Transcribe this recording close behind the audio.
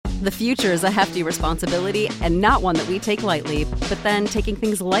The future is a hefty responsibility and not one that we take lightly, but then taking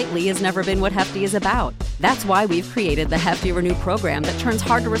things lightly has never been what Hefty is about. That's why we've created the Hefty Renew program that turns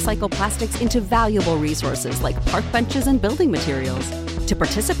hard-to-recycle plastics into valuable resources like park benches and building materials. To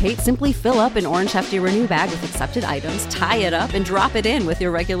participate, simply fill up an orange Hefty Renew bag with accepted items, tie it up, and drop it in with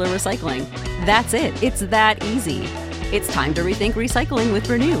your regular recycling. That's it. It's that easy. It's time to rethink recycling with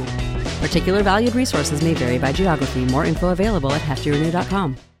Renew. Particular valued resources may vary by geography. More info available at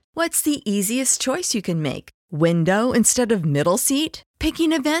heftyrenew.com. What's the easiest choice you can make? Window instead of middle seat?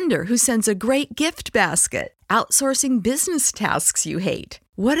 Picking a vendor who sends a great gift basket? Outsourcing business tasks you hate?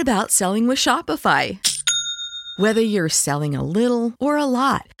 What about selling with Shopify? Whether you're selling a little or a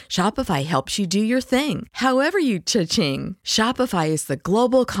lot, Shopify helps you do your thing, however you cha-ching. Shopify is the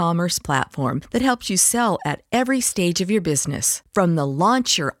global commerce platform that helps you sell at every stage of your business. From the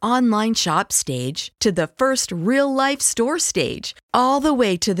launch your online shop stage to the first real-life store stage, all the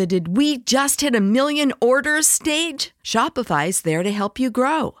way to the did we just hit 1 million orders stage. Shopify's there to help you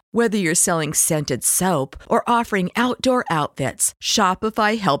grow. Whether you're selling scented soap or offering outdoor outfits,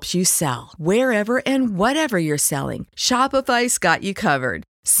 Shopify helps you sell. Wherever and whatever you're selling, Shopify's got you covered.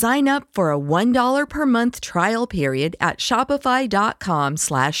 Sign up for a $1 per month trial period at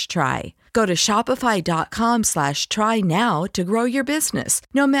shopify.com/try. Go to shopify.com/try now to grow your business,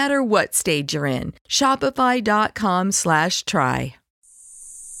 no matter what stage you're in. Shopify.com/try.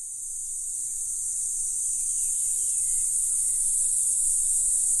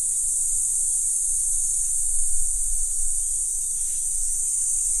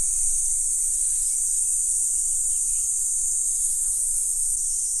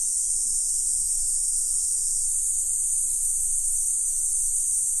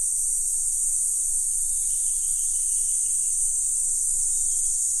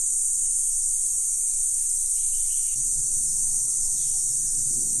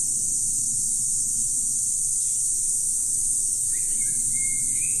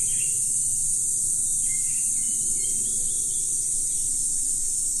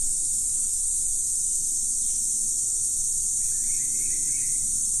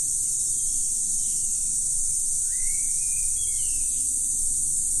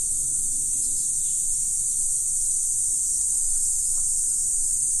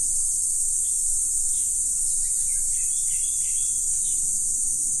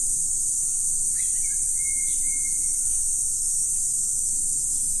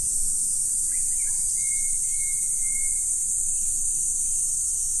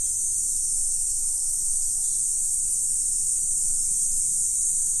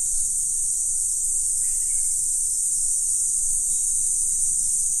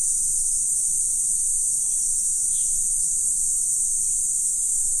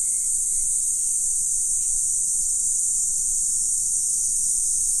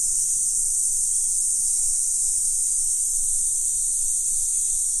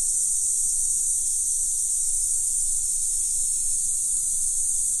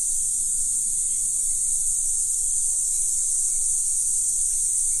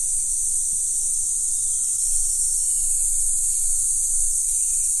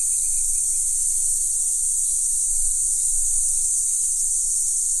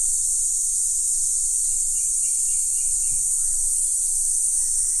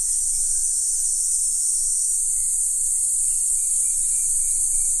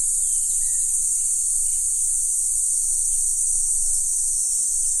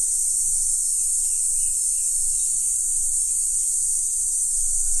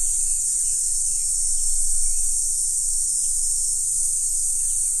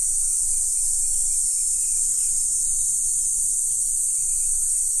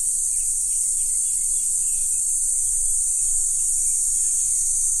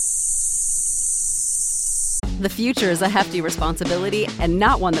 The future is a hefty responsibility and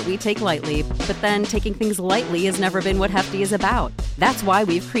not one that we take lightly, but then taking things lightly has never been what Hefty is about. That's why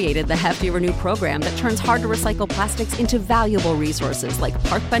we've created the Hefty Renew program that turns hard-to-recycle plastics into valuable resources like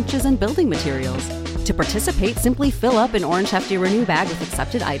park benches and building materials. To participate, simply fill up an orange Hefty Renew bag with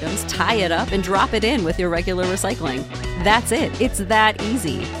accepted items, tie it up, and drop it in with your regular recycling. That's it. It's that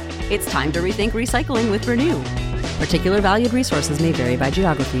easy. It's time to rethink recycling with Renew. Particular valued resources may vary by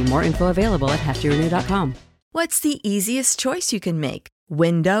geography. More info available at heftyrenew.com. What's the easiest choice you can make?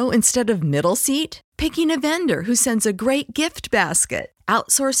 Window instead of middle seat? Picking a vendor who sends a great gift basket?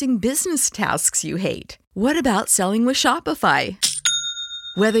 Outsourcing business tasks you hate? What about selling with Shopify?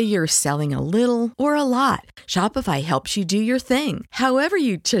 Whether you're selling a little or a lot, Shopify helps you do your thing, however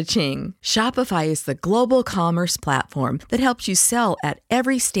you cha-ching. Shopify is the global commerce platform that helps you sell at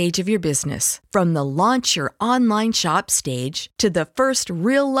every stage of your business. From the launch your online shop stage to the first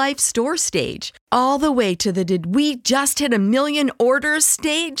real-life store stage, all the way to the did we just hit a million orders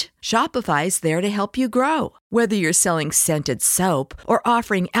stage. Shopify's there to help you grow. Whether you're selling scented soap or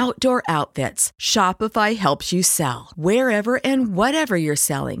offering outdoor outfits, Shopify helps you sell. Wherever and whatever you're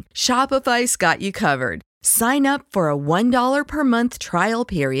selling, Shopify's got you covered. Sign up for a $1 per month trial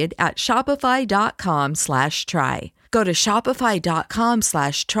period at shopify.com/try. Go to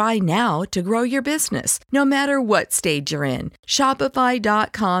shopify.com/try now to grow your business, no matter what stage you're in.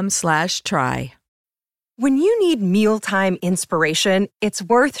 Shopify.com/try. When you need mealtime inspiration, it's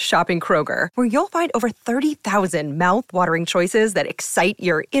worth shopping Kroger, where you'll find over 30,000 mouth-watering choices that excite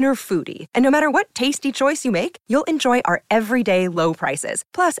your inner foodie. And no matter what tasty choice you make, you'll enjoy our everyday low prices,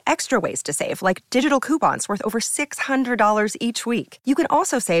 plus extra ways to save, like digital coupons worth over $600 each week. You can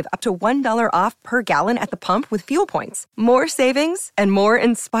also save up to $1 off per gallon at the pump with fuel points. More savings and more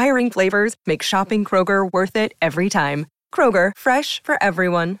inspiring flavors make shopping Kroger worth it every time. Kroger, fresh for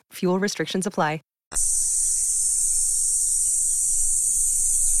everyone. Fuel restrictions apply.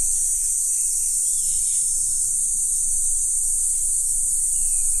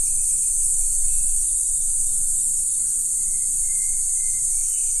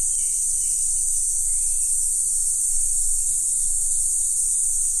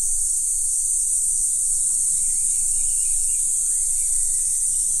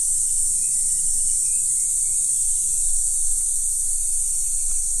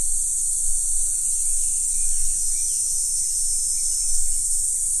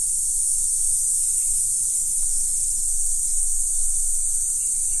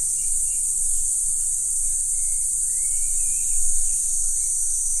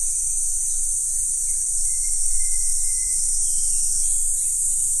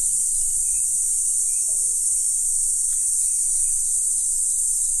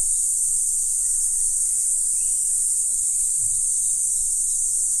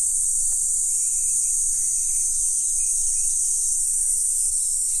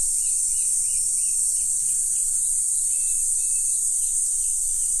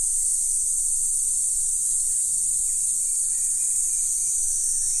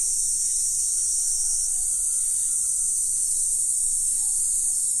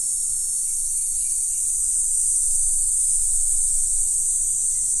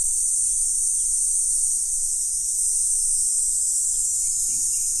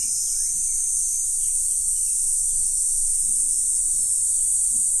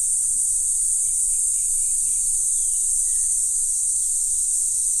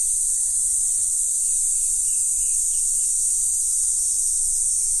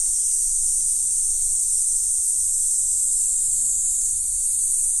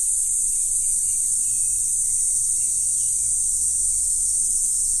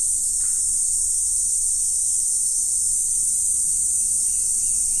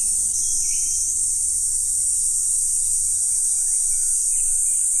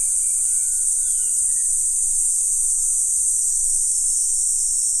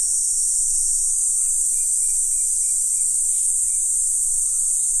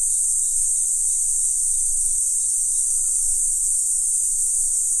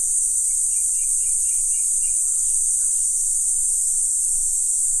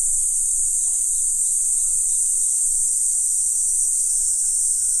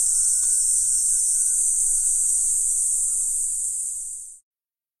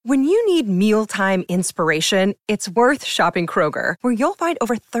 When you need mealtime inspiration, it's worth shopping Kroger, where you'll find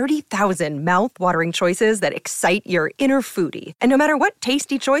over 30,000 mouth-watering choices that excite your inner foodie. And no matter what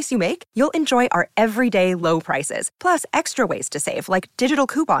tasty choice you make, you'll enjoy our everyday low prices, plus extra ways to save, like digital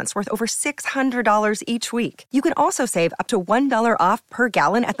coupons worth over $600 each week. You can also save up to $1 off per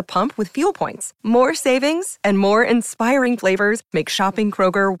gallon at the pump with fuel points. More savings and more inspiring flavors make shopping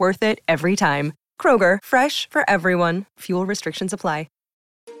Kroger worth it every time. Kroger, fresh for everyone. Fuel restrictions apply.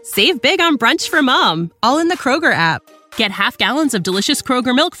 Save big on brunch for mom, all in the Kroger app. Get half gallons of delicious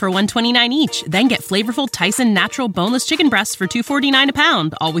Kroger milk for $1.29 each. Then get flavorful Tyson natural boneless chicken breasts for $2.49 a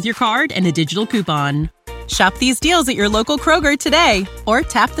pound, all with your card and a digital coupon. Shop these deals at your local Kroger today, or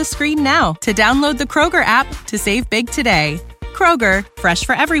tap the screen now to download the Kroger app to save big today. Kroger, fresh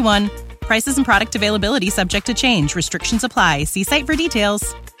for everyone. Prices and product availability subject to change. Restrictions apply. See site for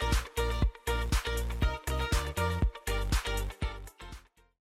details.